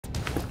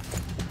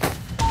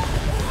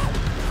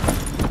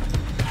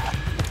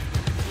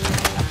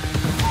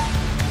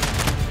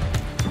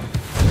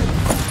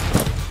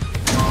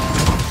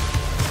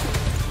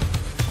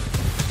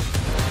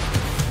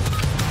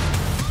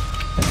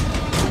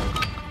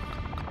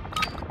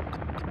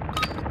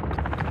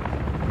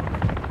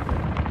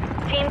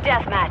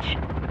deathmatch.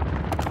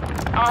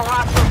 All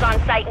hostiles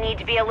on site need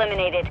to be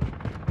eliminated.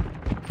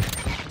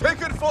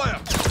 Taking fire!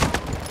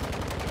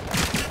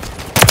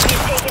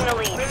 You've taken the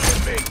lead.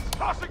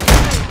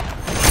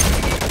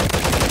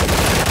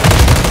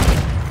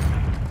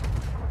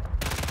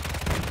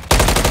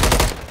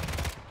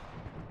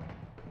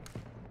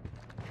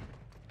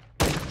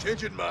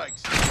 Changing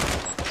mags.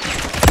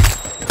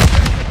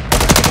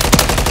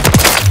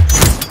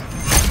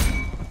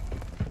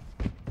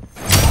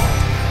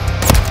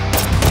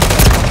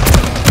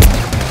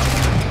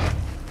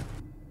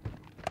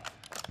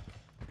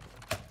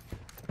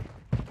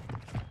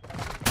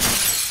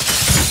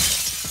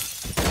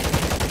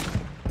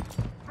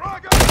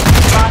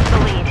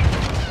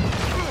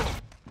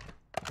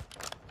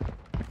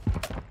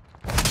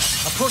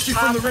 Approaching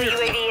from the rear.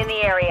 UAV in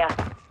the area.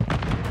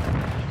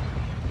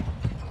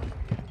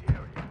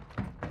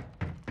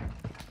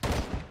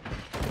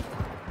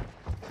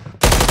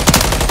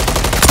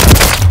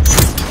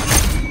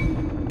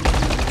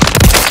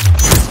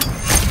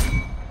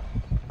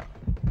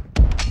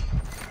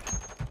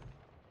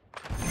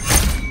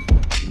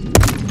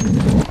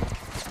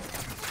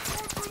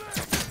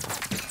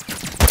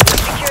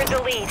 Secured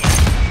the lead.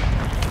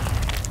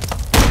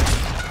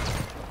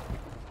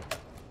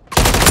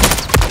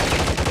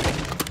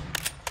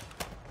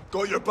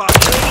 Got your back.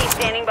 UAV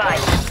standing by.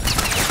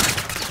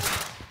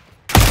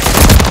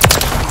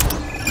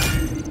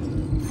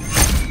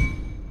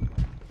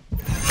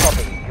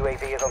 Copy.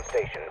 UAV is on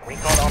station.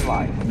 Recon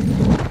online.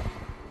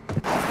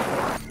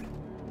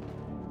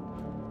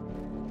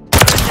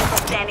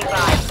 Missile standing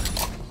by.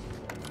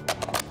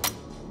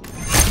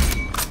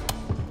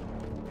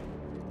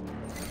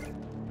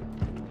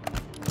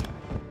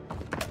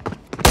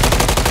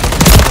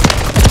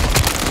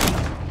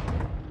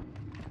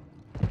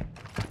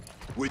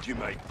 With you,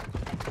 mate.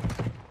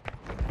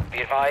 Be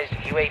advised,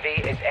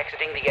 UAV is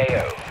exiting the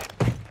AO.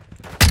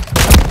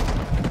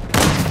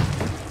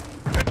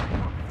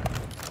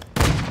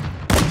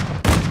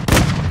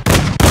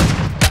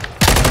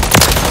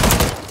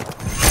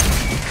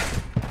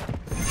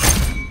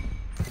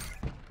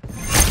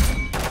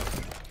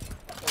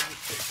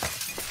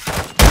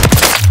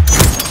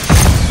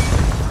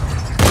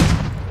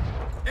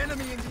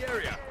 Enemy in the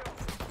area.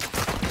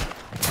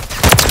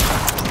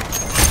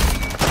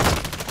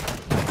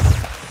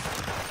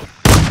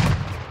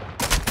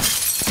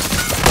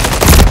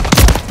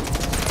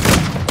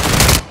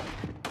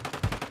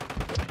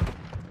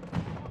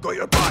 Got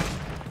your back.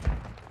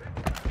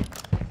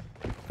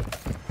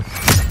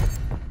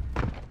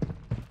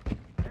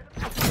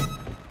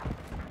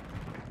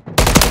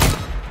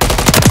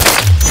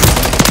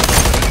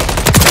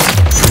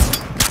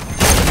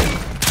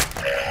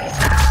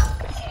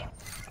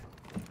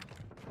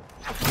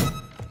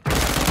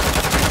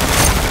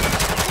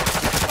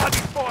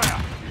 Starting fire.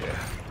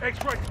 Yeah.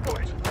 X-ray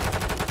spotted.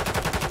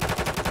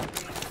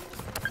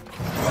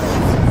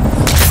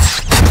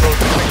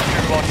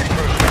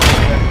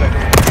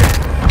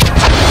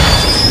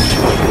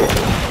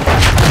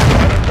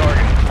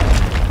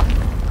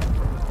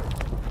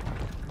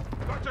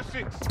 Got your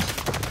six.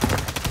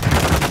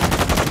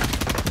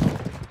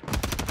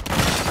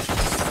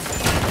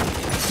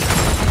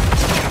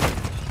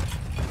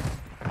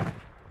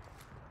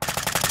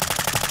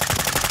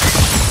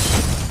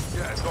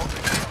 Yeah, it's got me.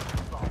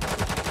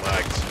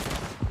 Flags.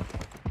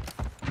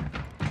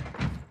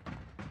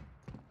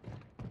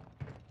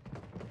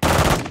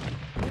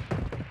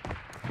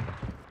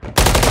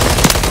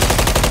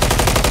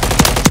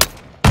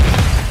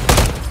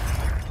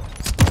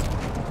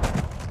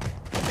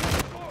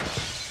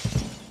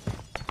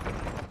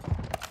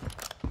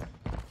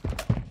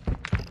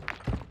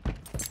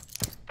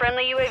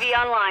 Friendly UAV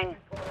online.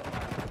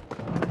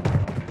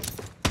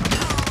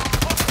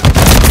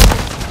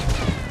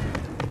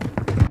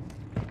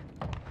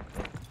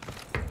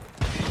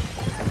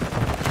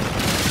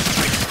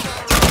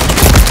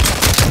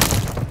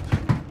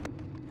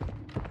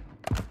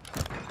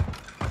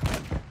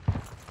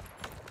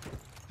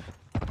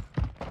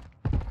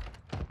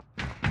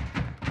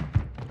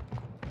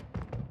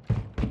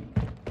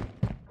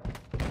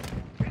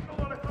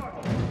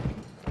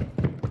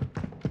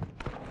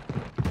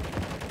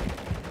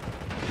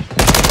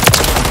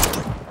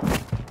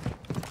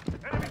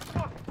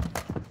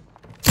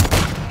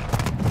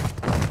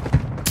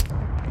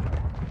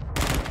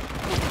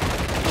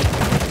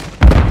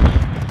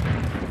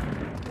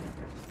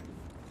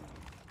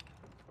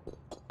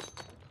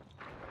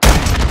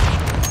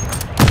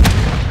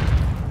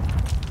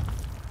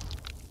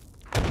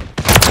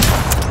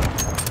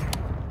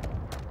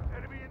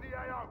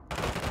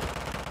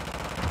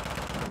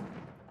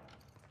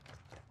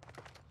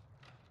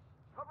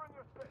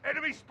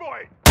 Enemy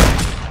spotted!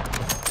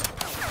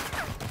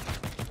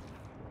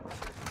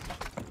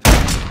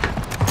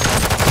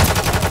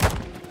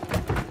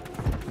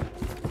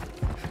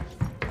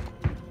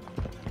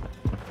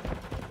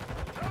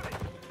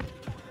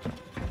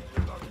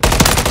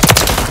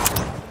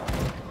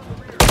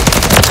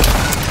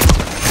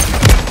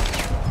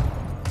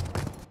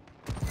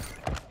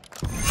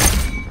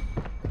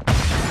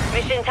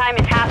 Mission time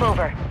is half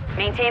over.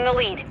 Maintain the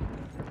lead.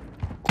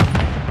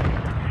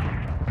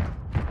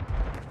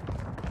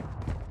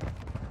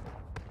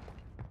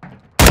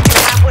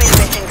 Halfway to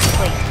mission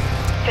complete.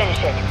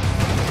 Finish it.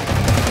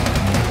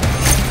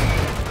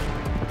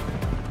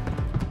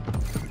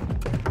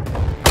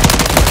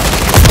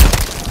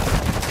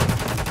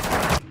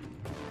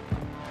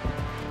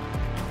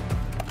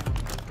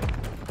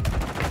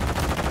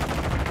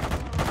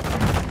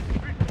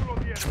 Visual on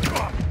the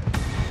enemy.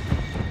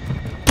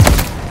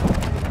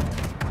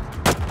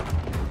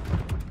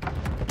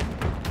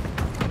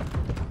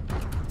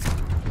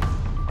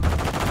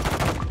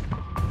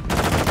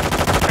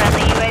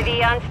 Friendly UAV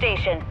on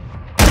station.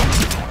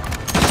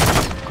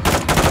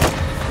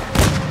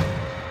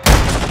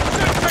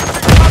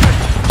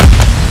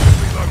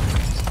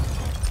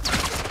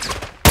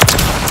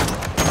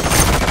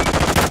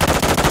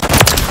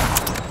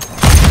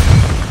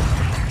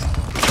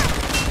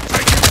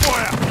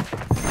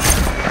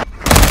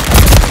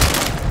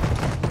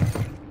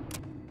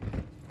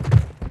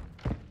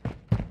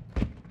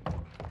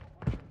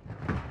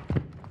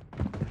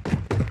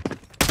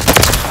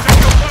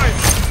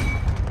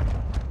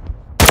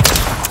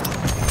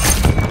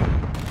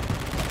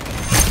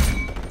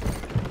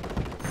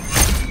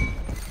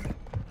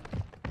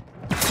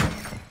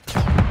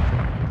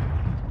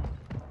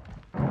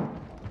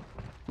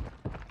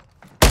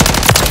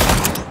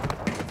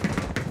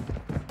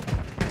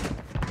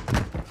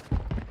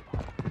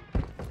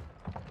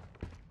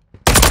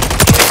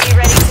 UAV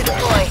ready to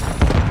deploy.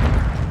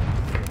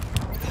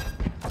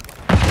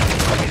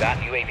 Copy that.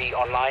 UAV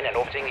online and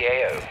orbiting the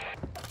AO.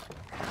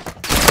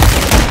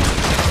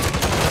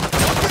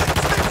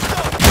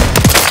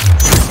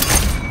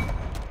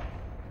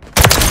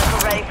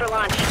 We're ready for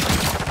launch.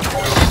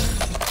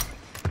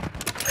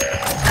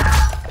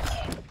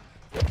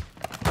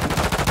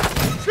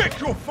 Check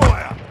your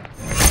fire!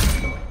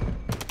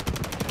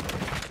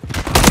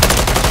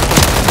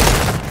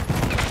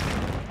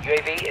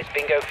 UAV is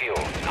bingo fuel.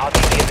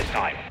 RTB at this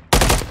time.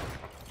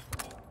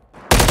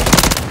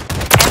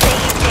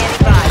 SAE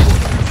standing by.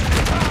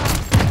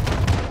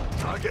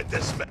 I'll get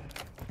this man.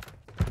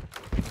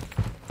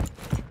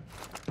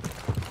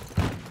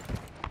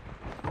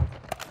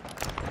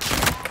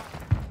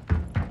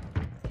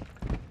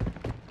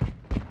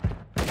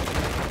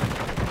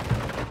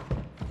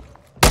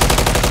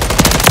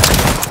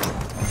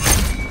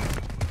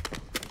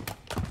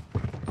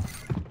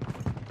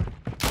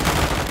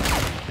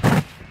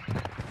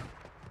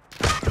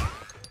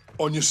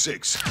 On your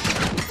six. Solid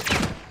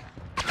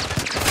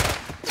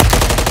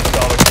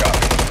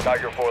copy.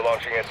 Tiger 4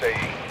 launching SAE.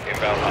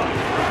 Inbound hot.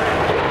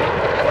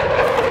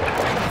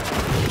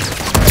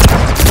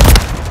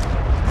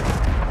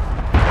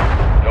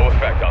 No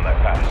effect on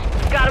that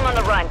pass. Got him on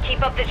the run.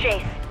 Keep up the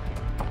chase.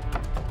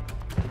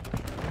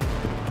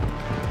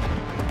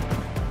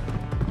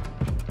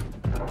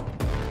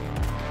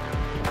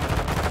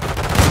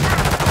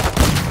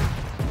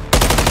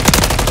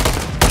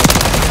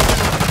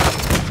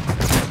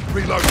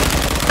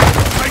 Reloading.